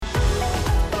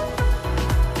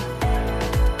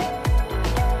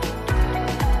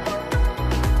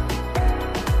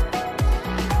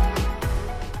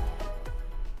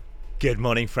Good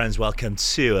morning, friends. Welcome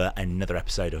to another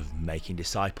episode of Making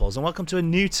Disciples, and welcome to a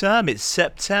new term. It's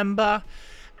September,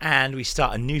 and we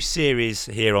start a new series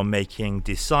here on Making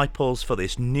Disciples for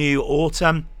this new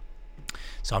autumn.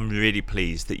 So I'm really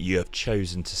pleased that you have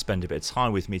chosen to spend a bit of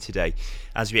time with me today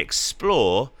as we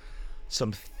explore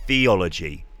some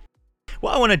theology.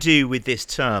 What I want to do with this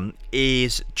term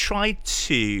is try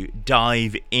to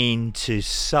dive into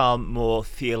some more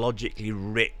theologically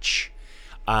rich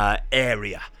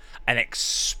area and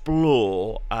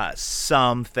explore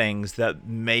some things that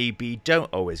maybe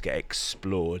don't always get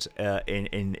explored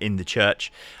in the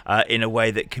church in a way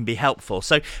that can be helpful.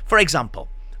 So, for example,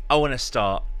 I want to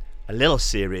start a little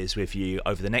series with you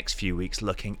over the next few weeks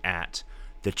looking at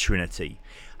the Trinity.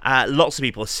 Lots of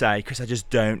people say, Chris, I just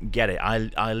don't get it.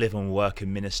 I live and work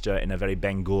and minister in a very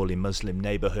Bengali Muslim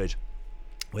neighborhood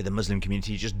where the Muslim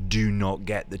community just do not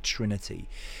get the Trinity.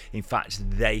 In fact,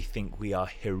 they think we are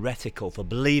heretical for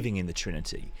believing in the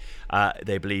Trinity.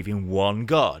 They believe in one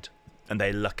God. And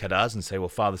they look at us and say, well,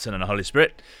 Father, Son, and Holy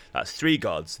Spirit, that's three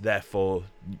gods. Therefore,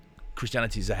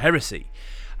 Christianity is a heresy.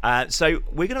 So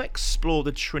we're going to explore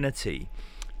the Trinity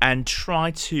and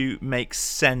try to make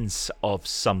sense of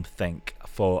something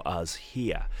for us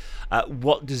here.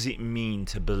 What does it mean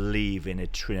to believe in a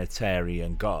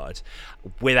Trinitarian God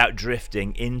without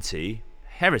drifting into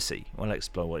heresy? Well, I'll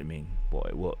explore what it means.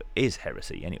 What is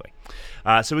heresy anyway?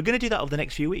 So we're going to do that over the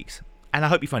next few weeks. And I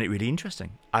hope you find it really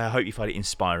interesting. I hope you find it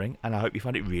inspiring, and I hope you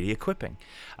find it really equipping.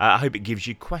 I hope it gives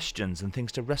you questions and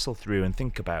things to wrestle through and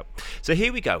think about. So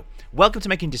here we go. Welcome to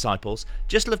Making Disciples.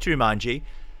 Just love to remind you,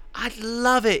 I'd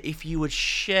love it if you would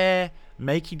share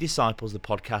Making Disciples, the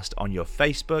podcast, on your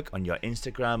Facebook, on your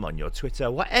Instagram, on your Twitter,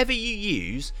 whatever you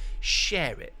use,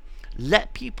 share it.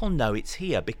 Let people know it's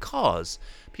here, because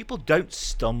people don't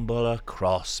stumble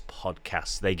across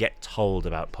podcasts. They get told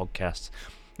about podcasts,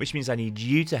 which means I need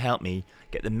you to help me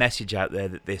get the message out there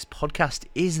that this podcast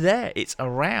is there. It's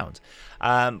around.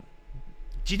 Do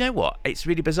you know what? It's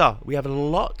really bizarre. We have a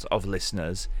lot of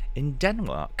listeners in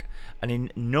Denmark and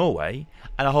in Norway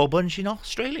and a whole bunch in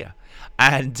Australia.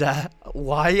 And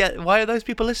why are those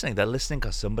people listening? They're listening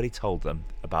because somebody told them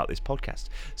about this podcast.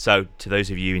 So to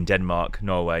those of you in Denmark,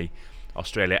 Norway,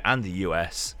 Australia, and the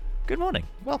US, good morning.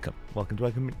 Welcome to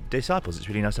Welcome Disciples. It's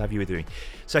really nice to have you with me.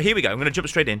 So here we go. I'm going to jump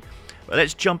straight in.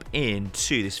 Let's jump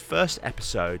into this first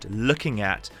episode looking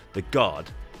at the God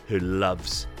who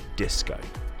loves disco.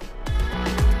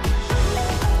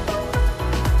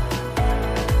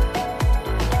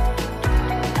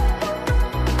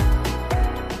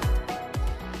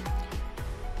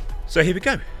 So here we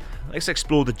go. Let's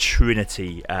explore the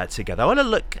Trinity together. I want to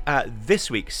look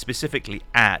this week specifically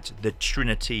at the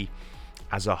Trinity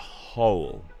as a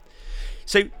whole.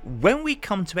 So when we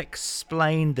come to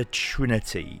explain the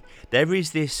Trinity, there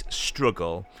is this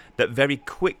struggle that very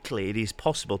quickly it is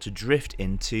possible to drift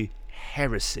into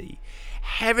heresy.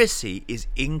 Heresy is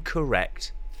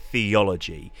incorrect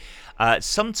theology.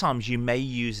 Sometimes you may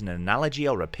use an analogy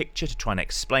or a picture to try and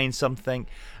explain something,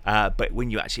 but when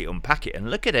you actually unpack it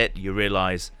and look at it, you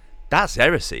realize that's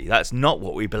heresy. That's not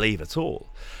what we believe at all.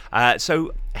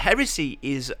 So heresy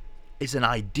is an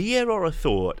idea or a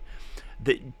thought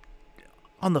that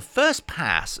on the first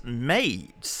pass may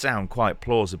sound quite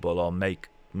plausible or make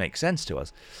sense to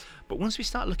us. But once we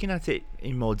start looking at it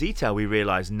in more detail, we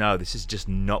realize, no, this is just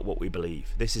not what we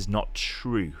believe. This is not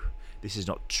true. This is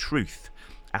not truth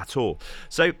at all.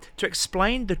 So to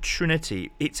explain the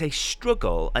Trinity, it's a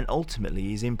struggle and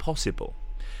ultimately is impossible.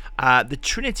 The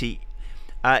Trinity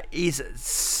is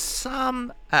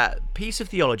some piece of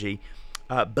theology,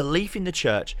 belief in the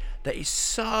church that is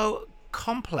so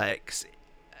complex,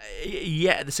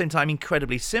 yet at the same time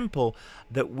incredibly simple,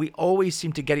 that we always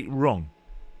seem to get it wrong.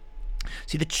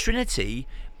 See, the Trinity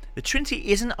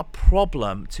isn't a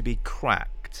problem to be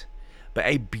cracked, but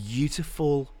a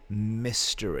beautiful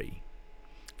mystery.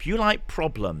 If you like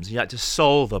problems, you like to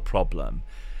solve a problem,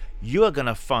 you are going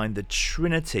to find the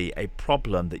Trinity a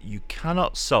problem that you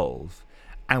cannot solve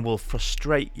and will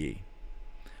frustrate you.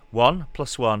 1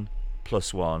 + 1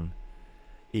 + 1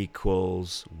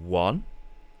 equals 1.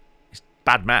 It's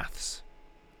bad maths,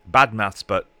 but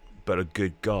a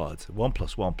good God. 1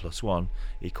 + 1 + 1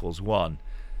 equals 1.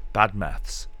 Bad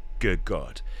maths, good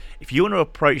God. If you want to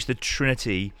approach the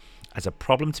Trinity as a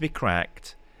problem to be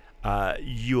cracked,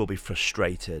 you will be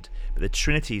frustrated. But the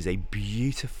Trinity is a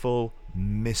beautiful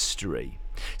mystery.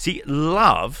 See,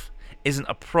 love isn't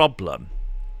a problem.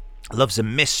 Love's a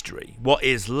mystery. What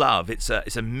is love? It's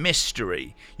a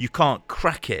mystery. You can't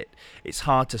crack it. It's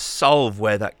hard to solve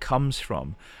where that comes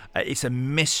from. It's a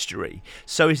mystery.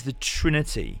 So is the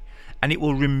Trinity. and it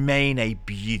will remain a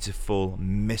beautiful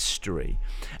mystery.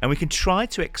 And we can try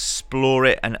to explore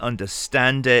it and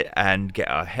understand it and get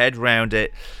our head around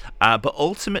it, but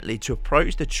ultimately to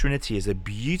approach the Trinity as a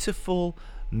beautiful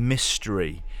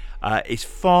mystery is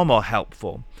far more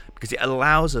helpful, because it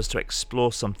allows us to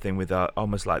explore something with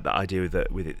almost like the idea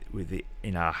with it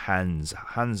in our hands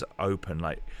open,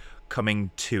 like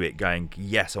coming to it, going,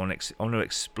 yes, I want to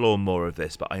explore more of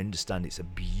this, but I understand it's a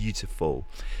beautiful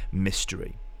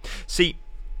mystery. See,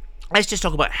 let's just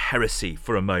talk about heresy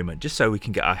for a moment, just so we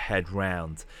can get our head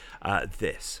round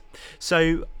this.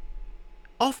 So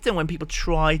often when people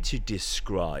try to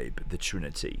describe the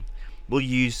Trinity, we'll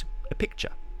use a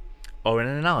picture or an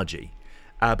analogy.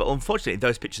 But unfortunately,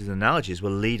 those pictures and analogies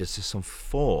will lead us to some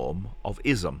form of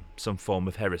ism, some form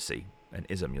of heresy. And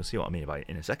ism, you'll see what I mean by it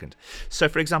in a second. So,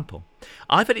 for example,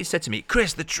 I've had it said to me,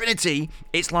 Chris, the Trinity,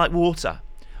 it's like water.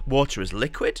 Water is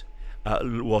liquid,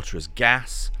 water is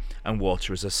gas, and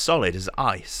water is a solid, as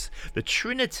ice. The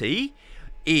Trinity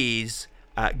is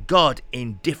God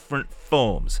in different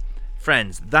forms.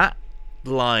 Friends, that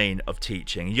line of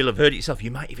teaching, you'll have heard it yourself, you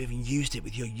might have even used it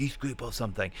with your youth group or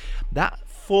something. That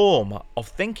form of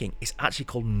thinking is actually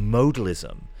called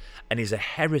modalism and is a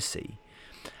heresy.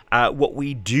 What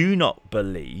we do not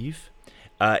believe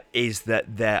is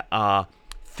that there are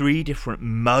three different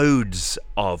modes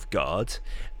of God,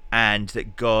 and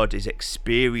that God is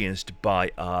experienced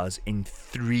by us in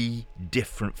three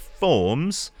different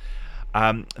forms.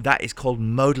 That is called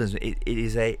modalism.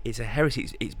 It's a heresy.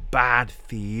 It's bad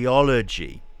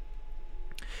theology.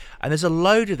 And there's a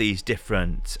load of these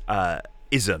different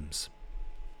isms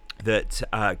that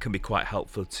can be quite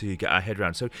helpful to get our head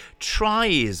around. So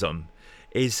triism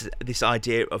is this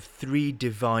idea of three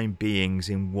divine beings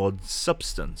in one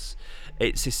substance.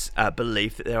 It's this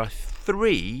belief that there are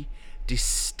three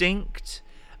distinct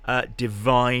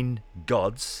divine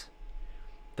gods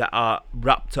that are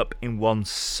wrapped up in one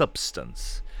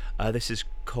substance. This is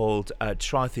called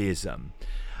tritheism.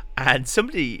 And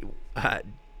somebody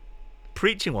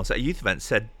preaching once at a youth event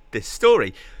said this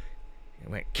story.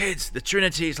 He went, kids, the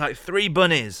Trinity is like three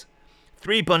bunnies.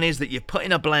 Three bunnies that you put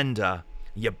in a blender.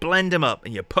 You blend them up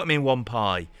and you put them in one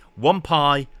pie. One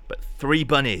pie, but three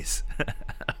bunnies.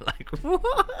 Like,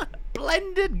 what?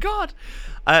 Blended God.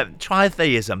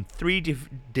 Tritheism, three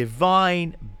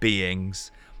divine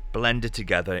beings blended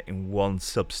together in one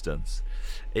substance.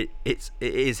 It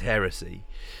is heresy.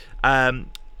 I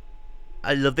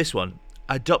love this one.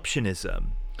 Adoptionism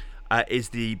is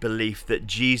the belief that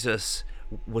Jesus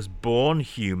was born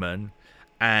human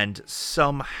and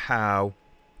somehow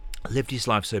lived his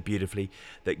life so beautifully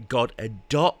that God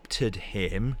adopted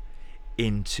him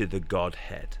into the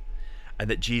Godhead, and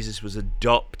that Jesus was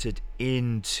adopted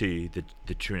into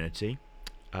the Trinity.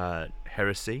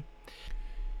 Heresy.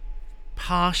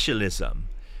 Partialism.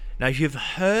 Now, if you've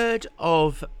heard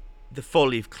of the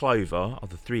four-leaf clover, or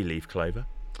the three-leaf clover,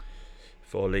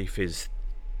 four-leaf is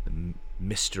the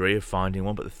mystery of finding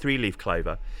one, but the three-leaf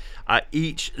clover,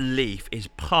 each leaf is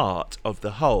part of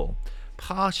the whole.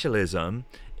 Partialism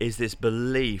is this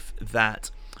belief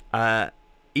that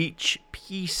each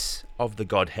piece of the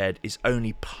Godhead is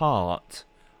only part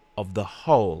of the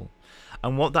whole.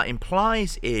 And what that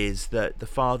implies is that the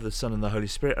Father, the Son, and the Holy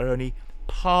Spirit are only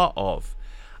part of.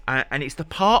 And it's the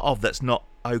part of that's not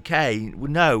okay.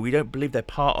 No, we don't believe they're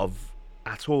part of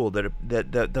at all.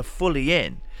 They're fully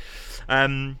in.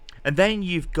 And then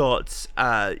you've got,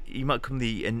 you might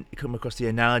come across the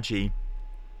analogy,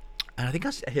 and I think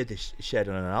I heard this shared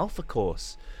on an Alpha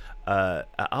course at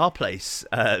our place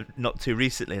not too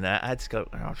recently, and I had to go,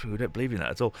 we don't believe in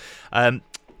that at all.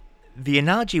 The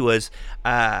analogy was,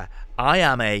 I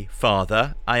am a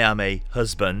father, I am a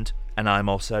husband, and I'm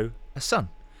also a son.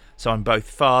 So I'm both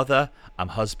father, I'm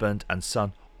husband, and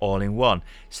son all in one.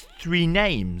 It's three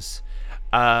names.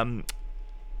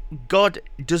 God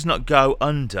does not go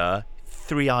under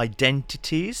three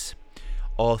identities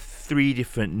or three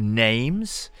different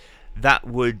names. That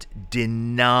would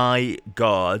deny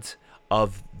God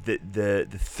of the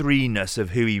threeness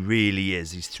of who he really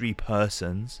is, these three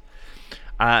persons.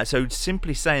 So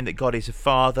simply saying that God is a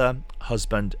Father,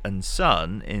 husband, and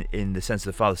Son, in the sense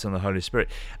of the Father, Son, and the Holy Spirit,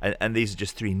 and these are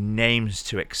just three names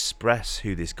to express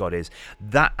who this God is,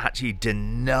 that actually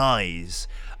denies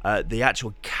the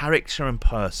actual character and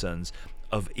persons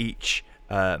of each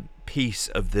piece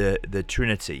of the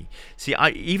Trinity. See,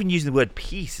 even using the word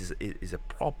piece is a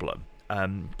problem,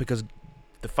 because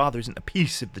the Father isn't a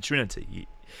piece of the Trinity.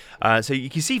 So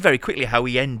you can see very quickly how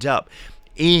we end up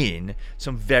in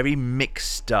some very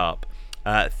mixed up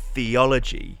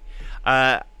theology.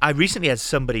 I recently had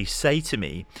somebody say to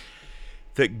me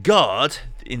that God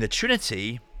in the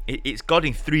Trinity it's God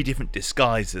in three different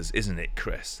disguises, isn't it,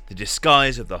 Chris? The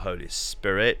disguise of the Holy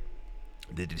Spirit,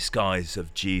 the disguise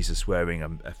of Jesus wearing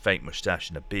a fake moustache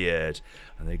and a beard,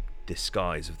 and the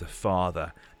disguise of the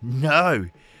Father. No,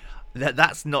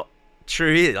 that's not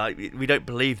true either. Like, we don't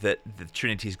believe that the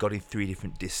Trinity is God in three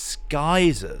different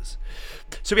disguises.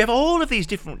 So we have all of these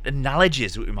different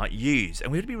analogies that we might use,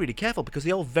 and we have to be really careful because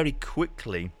they all very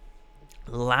quickly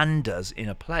land us in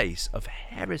a place of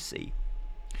heresy.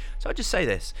 So I just say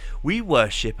this: we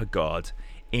worship a God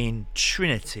in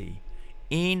Trinity,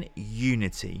 in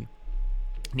unity,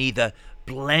 neither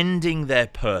blending their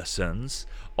persons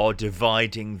or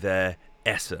dividing their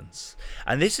essence.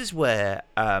 And this is where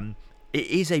it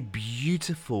is a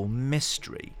beautiful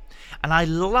mystery. And I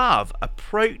love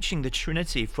approaching the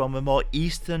Trinity from a more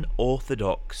Eastern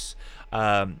Orthodox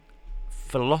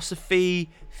philosophy,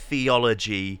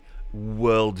 theology,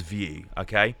 worldview.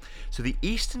 Okay, so the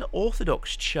Eastern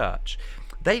Orthodox Church,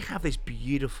 they have this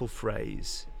beautiful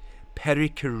phrase,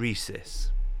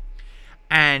 perichoresis.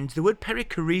 And the word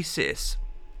perichoresis,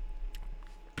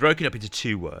 broken up into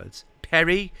two words,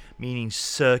 peri meaning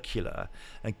circular,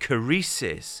 and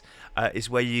choresis is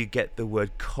where you get the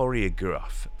word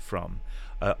choreograph from,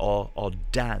 or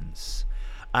dance.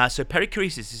 So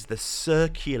perichoresis is the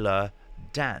circular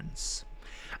dance.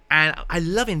 And I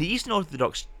love in the Eastern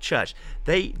Orthodox Church,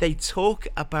 they talk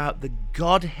about the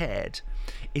Godhead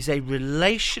is a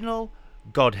relational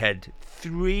Godhead,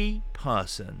 three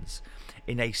persons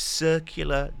in a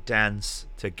circular dance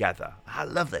together. I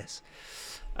love this.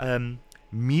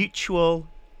 Mutual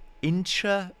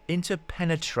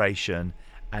interpenetration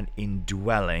and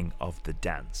indwelling of the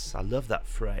dance. I love that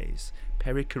phrase,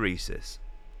 perichoresis.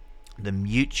 The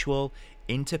mutual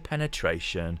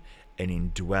interpenetration and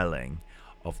indwelling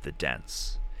of the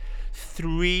dance.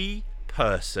 Three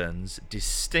persons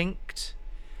distinct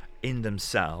in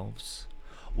themselves,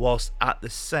 whilst at the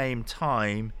same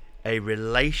time a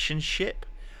relationship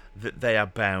that they are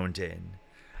bound in,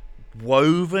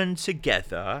 woven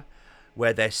together,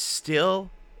 where they're still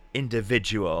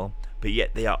individual, but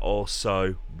yet they are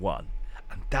also one.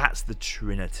 And that's the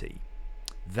Trinity.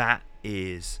 That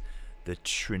is the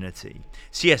Trinity.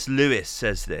 C.S. Lewis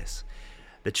says this: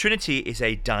 the Trinity is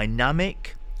a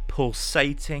dynamic,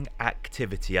 pulsating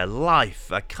activity, a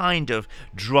life, a kind of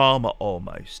drama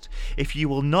almost. If you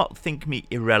will not think me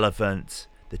irrelevant,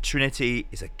 the Trinity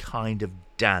is a kind of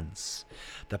dance.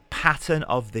 The pattern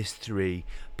of this three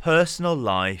personal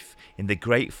life in the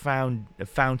great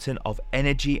fountain of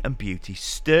energy and beauty,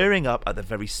 stirring up at the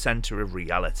very center of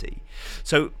reality.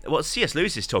 So what C.S.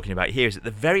 Lewis is talking about here is at the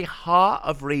very heart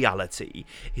of reality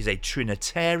is a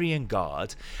Trinitarian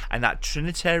God, and that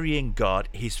Trinitarian God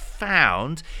is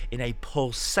found in a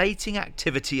pulsating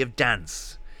activity of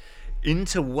dance.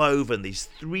 Interwoven, these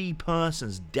three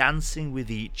persons dancing with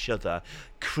each other,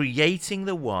 creating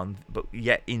the one, but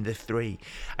yet in the three.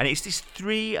 And it's this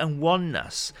three and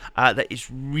oneness that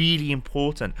is really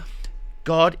important.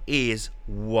 God is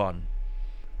one.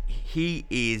 He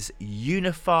is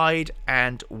unified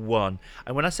and one.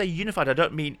 And when I say unified, I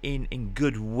don't mean in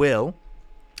goodwill.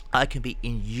 I can be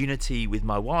in unity with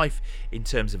my wife in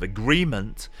terms of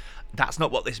agreement. That's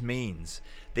not what this means.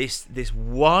 This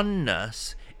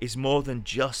oneness is more than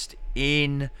just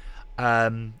in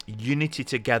unity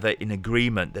together in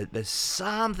agreement. There's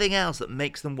something else that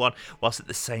makes them one, whilst at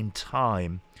the same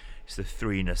time it's the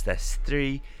threeness. There's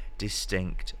three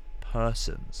distinct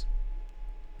persons.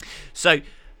 So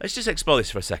let's just explore this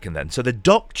for a second then. So the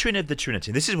doctrine of the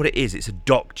Trinity, this is what it is. It's a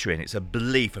doctrine, it's a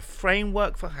belief, a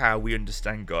framework for how we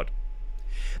understand God.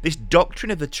 This doctrine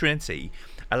of the Trinity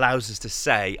allows us to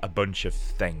say a bunch of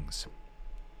things.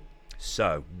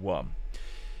 So, one,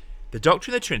 the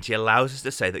doctrine of the Trinity allows us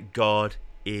to say that God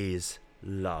is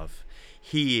love.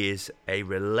 He is a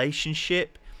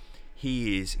relationship,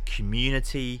 He is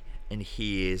community, and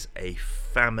He is a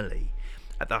family.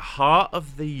 At the heart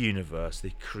of the universe,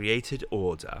 the created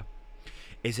order,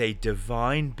 is a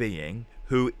divine being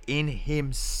who in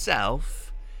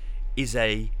Himself is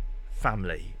a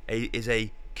family, is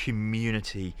a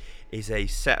community, is a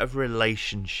set of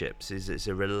relationships, is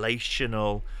a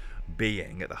relational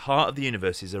being. At the heart of the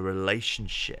universe is a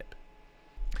relationship.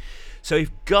 So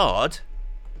if God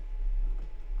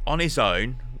on his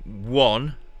own,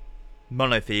 one,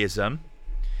 monotheism,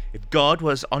 if God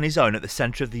was on his own at the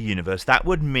center of the universe, that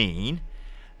would mean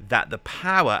that the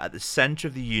power at the center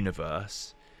of the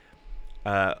universe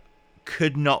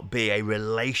could not be a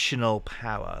relational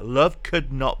power. Love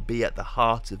could not be at the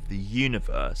heart of the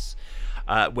universe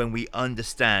when we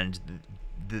understand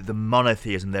the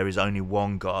monotheism, there is only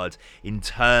one God, in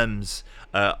terms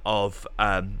of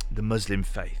the Muslim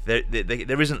faith.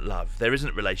 There isn't love, there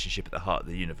isn't relationship at the heart of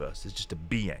the universe, there's just a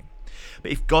being.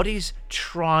 But if God is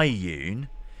triune,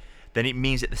 then it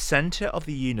means that the center of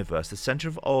the universe, the center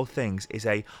of all things, is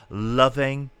a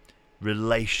loving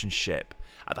relationship.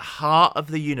 At the heart of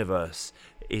the universe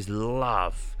is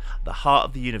love. The heart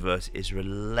of the universe is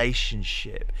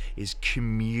relationship, is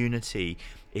community,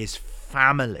 is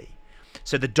family.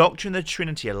 So the doctrine of the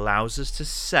Trinity allows us to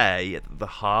say that the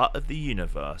heart of the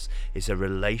universe is a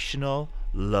relational,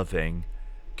 loving,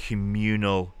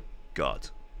 communal God.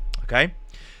 Okay?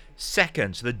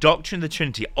 Second, so the doctrine of the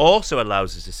Trinity also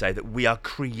allows us to say that we are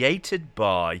created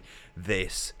by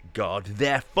this God.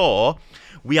 Therefore,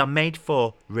 we are made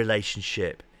for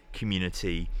relationship,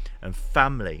 community, and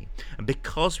family. And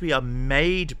because we are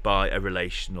made by a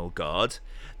relational God,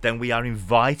 then we are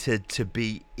invited to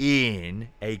be in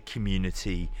a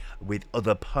community with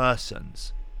other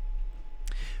persons.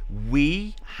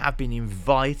 We have been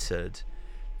invited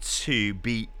to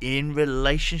be in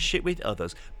relationship with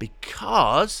others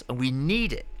because, and we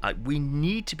need it, we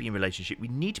need to be in relationship, we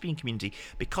need to be in community,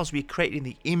 because we are created in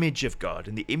the image of God,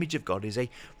 and the image of God is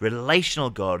a relational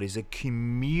God, is a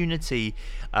community,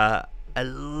 a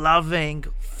loving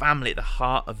family at the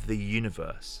heart of the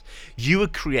universe. You were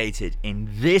created in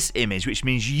this image, which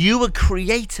means you were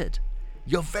created.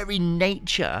 Your very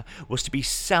nature was to be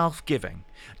self-giving,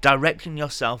 directing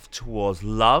yourself towards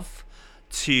love,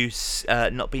 to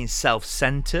not being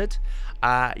self-centered.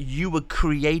 You were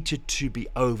created to be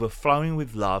overflowing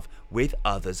with love with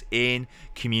others in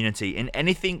community, and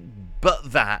anything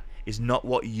but that is not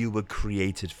what you were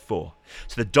created for.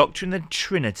 So the doctrine of the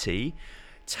Trinity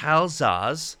tells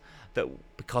us that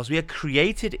because we are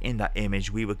created in that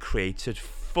image, we were created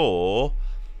for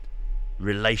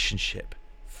relationship,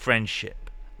 friendship,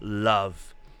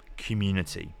 love,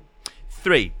 community.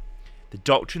 3, the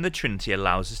doctrine of the Trinity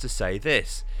allows us to say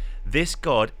this: this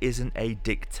God isn't a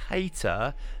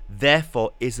dictator,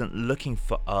 therefore isn't looking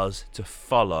for us to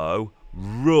follow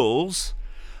rules,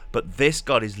 but this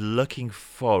God is looking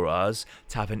for us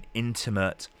to have an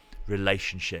intimate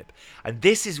relationship. And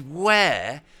this is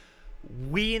where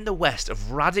we in the West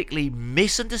have radically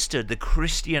misunderstood the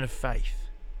Christian faith.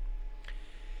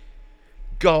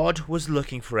 God was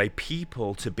looking for a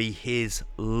people to be his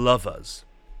lovers.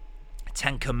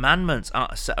 10 Commandments are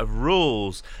a set of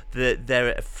rules, that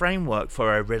they're a framework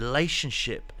for a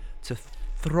relationship to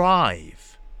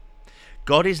thrive.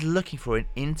 God is looking for an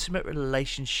intimate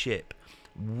relationship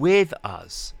with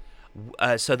us,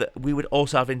 so that we would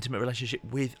also have intimate relationship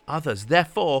with others.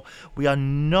 Therefore, we are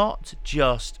not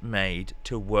just made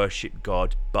to worship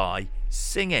God by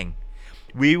singing.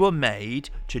 We were made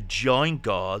to join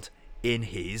God in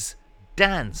his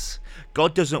dance.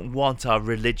 God doesn't want our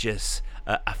religious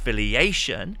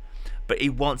affiliation, but he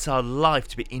wants our life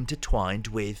to be intertwined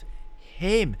with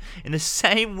him. In the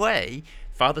same way,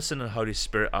 Father, Son, and Holy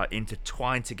Spirit are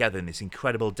intertwined together in this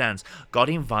incredible dance. God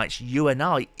invites you and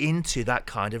I into that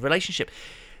kind of relationship.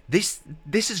 This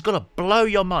is going to blow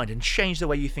your mind and change the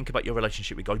way you think about your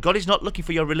relationship with God. God is not looking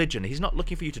for your religion. He's not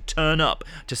looking for you to turn up,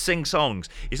 to sing songs.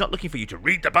 He's not looking for you to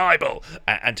read the Bible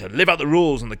and to live out the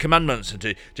rules and the commandments and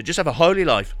to just have a holy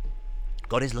life.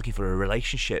 God is looking for a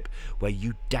relationship where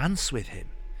you dance with him.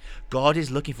 God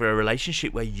is looking for a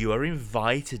relationship where you are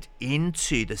invited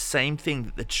into the same thing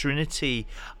that the Trinity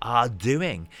are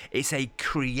doing. It's a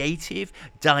creative,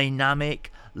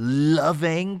 dynamic,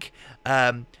 loving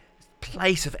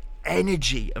place of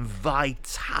energy and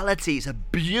vitality. It's a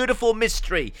beautiful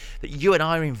mystery that you and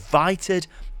I are invited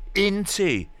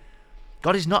into.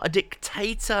 God is not a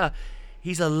dictator.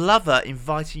 He's a lover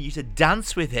inviting you to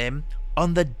dance with him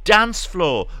on the dance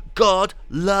floor. God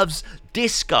loves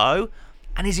disco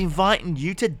and he's inviting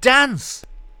you to dance.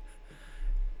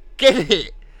 Get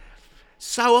it?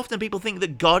 So often people think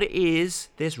that God is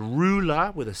this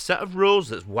ruler with a set of rules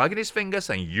that's wagging his finger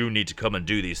saying, you need to come and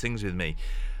do these things with me.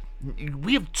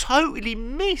 We have totally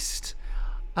missed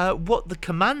what the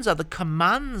commands are. The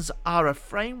commands are a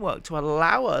framework to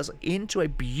allow us into a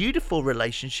beautiful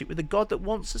relationship with a God that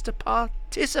wants us to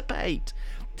participate,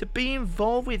 to be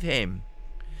involved with him.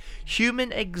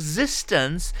 Human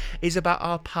existence is about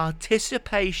our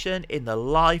participation in the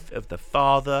life of the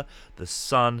Father, the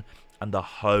Son, and the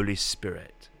Holy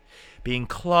Spirit. Being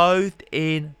clothed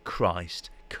in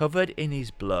Christ, covered in his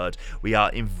blood, we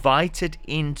are invited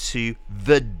into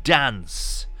the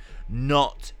dance,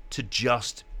 not to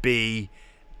just be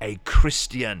a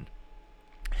Christian.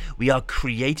 We are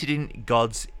created in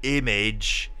God's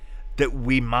image that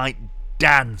we might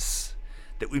dance,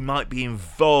 that we might be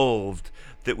involved,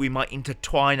 that we might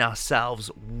intertwine ourselves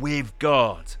with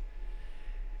God.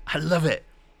 I love it.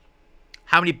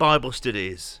 How many Bible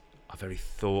studies are very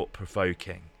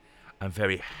thought-provoking and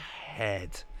very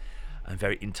head and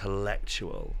very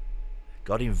intellectual?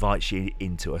 God invites you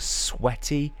into a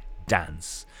sweaty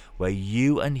dance where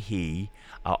you and he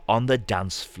are on the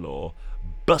dance floor,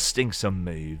 busting some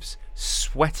moves,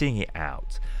 sweating it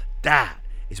out. That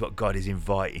is what God is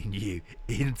inviting you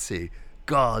into.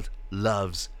 God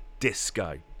loves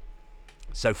disco.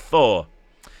 So 4,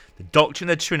 the doctrine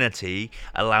of the Trinity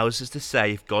allows us to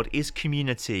say if God is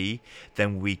community,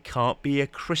 then we can't be a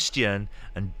Christian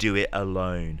and do it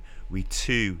alone. We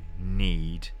too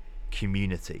need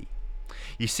community.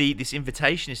 You see, this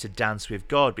invitation is to dance with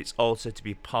God, but it's also to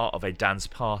be part of a dance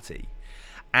party.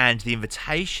 And the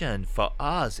invitation for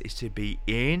us is to be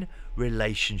in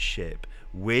relationship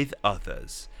with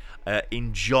others,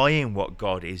 enjoying what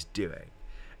God is doing.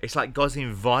 It's like God's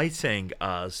inviting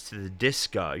us to the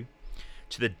disco,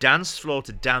 to the dance floor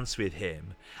to dance with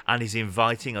him, and he's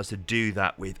inviting us to do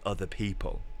that with other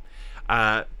people.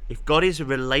 If God is a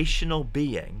relational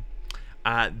being,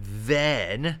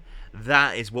 then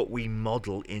that is what we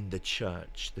model in the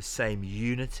church, the same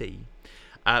unity,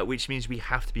 which means we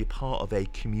have to be part of a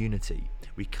community.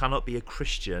 We cannot be a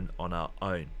Christian on our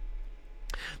own.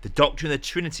 The doctrine of the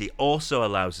Trinity also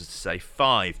allows us to say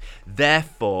 5,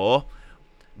 therefore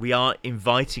we are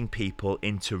inviting people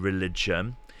into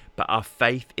religion, but our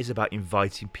faith is about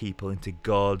inviting people into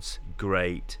God's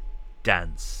great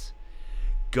dance.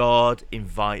 God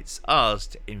invites us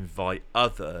to invite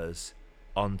others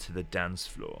onto the dance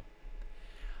floor.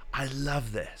 I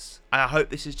love this. I hope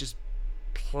this is just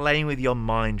playing with your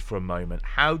mind for a moment.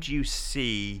 How do you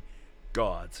see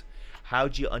God? How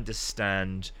do you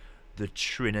understand the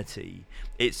Trinity?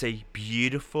 It's a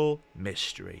beautiful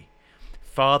mystery.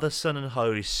 Father, Son, and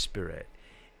Holy Spirit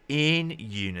in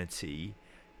unity,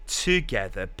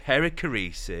 together,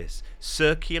 perichoresis,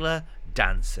 circular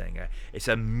dancing. It's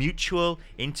a mutual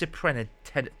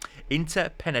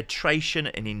interpenetration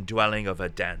and indwelling of a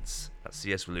dance. That's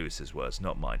C.S. Lewis's words,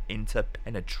 not mine.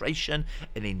 Interpenetration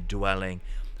and indwelling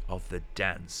of the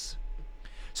dance.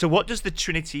 So what does the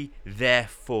Trinity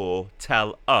therefore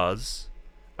tell us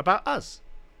about us?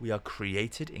 We are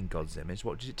created in God's image.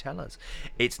 What does it tell us?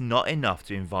 It's not enough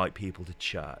to invite people to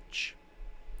church.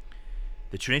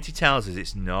 The Trinity tells us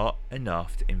it's not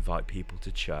enough to invite people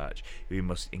to church. We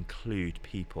must include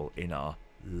people in our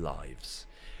lives.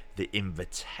 The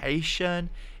invitation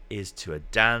is to a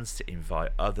dance, to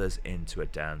invite others into a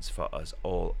dance, for us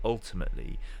all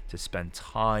ultimately to spend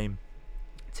time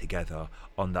together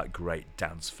on that great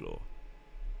dance floor.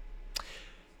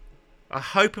 I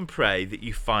hope and pray that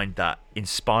you find that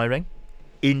inspiring,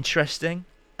 interesting,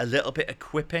 a little bit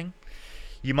equipping.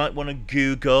 You might want to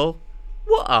Google,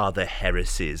 what are the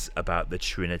heresies about the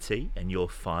Trinity? And you'll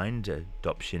find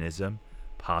adoptionism,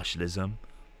 partialism,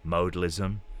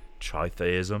 modalism,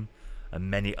 tritheism,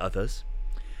 and many others.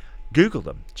 Google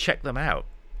them, check them out.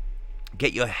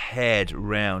 Get your head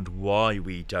round why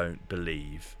we don't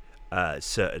believe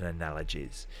certain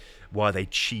analogies, why they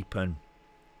cheapen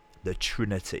the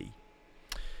Trinity.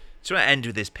 So I end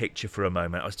with this picture for a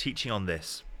moment. I was teaching on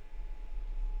this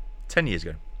 8 years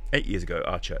ago at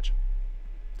our church.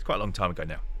 It's quite a long time ago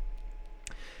now.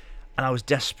 And I was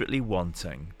desperately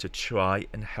wanting to try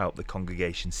and help the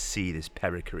congregation see this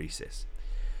perichoresis.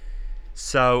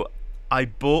 So I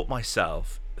bought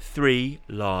myself 3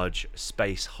 large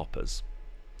space hoppers.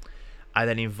 I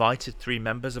then invited 3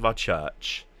 members of our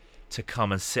church to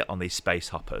come and sit on these space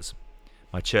hoppers.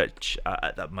 My church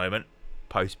at that moment,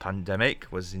 post-pandemic,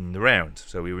 was in the round,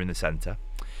 so we were in the centre.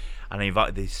 And I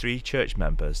invited these 3 church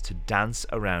members to dance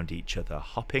around each other,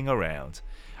 hopping around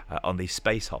on these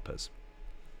space hoppers.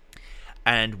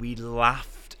 And we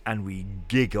laughed and we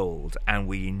giggled and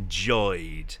we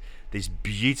enjoyed this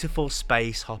beautiful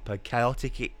space hopper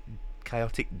chaotic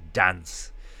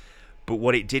dance. But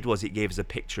what it did was it gave us a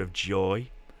picture of joy,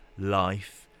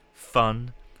 life,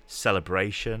 fun,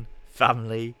 celebration,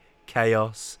 family,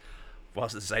 chaos,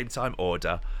 whilst at the same time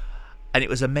order. And it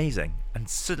was amazing. And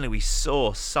suddenly we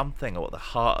saw something of what the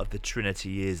heart of the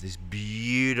Trinity is, this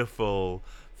beautiful,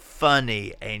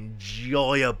 funny,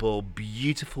 enjoyable,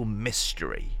 beautiful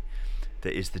mystery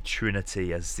that is the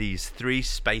Trinity, as these 3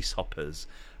 space hoppers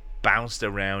bounced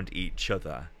around each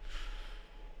other.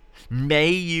 May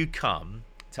you come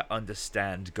to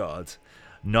understand God,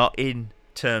 not in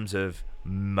terms of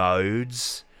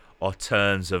modes or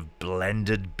terms of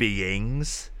blended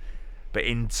beings, but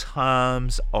in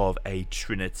terms of a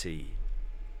Trinity,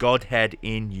 Godhead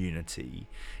in unity,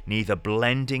 neither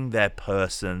blending their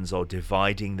persons or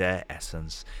dividing their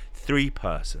essence. 3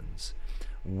 persons,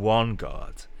 one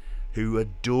God who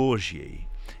adores you,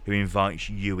 who invites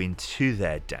you into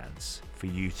their dance for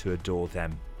you to adore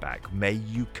them back. May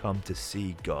you come to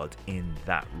see God in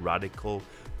that radical,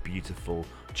 beautiful,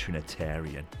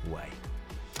 Trinitarian way.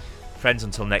 Friends,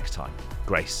 until next time,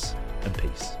 grace and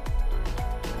peace.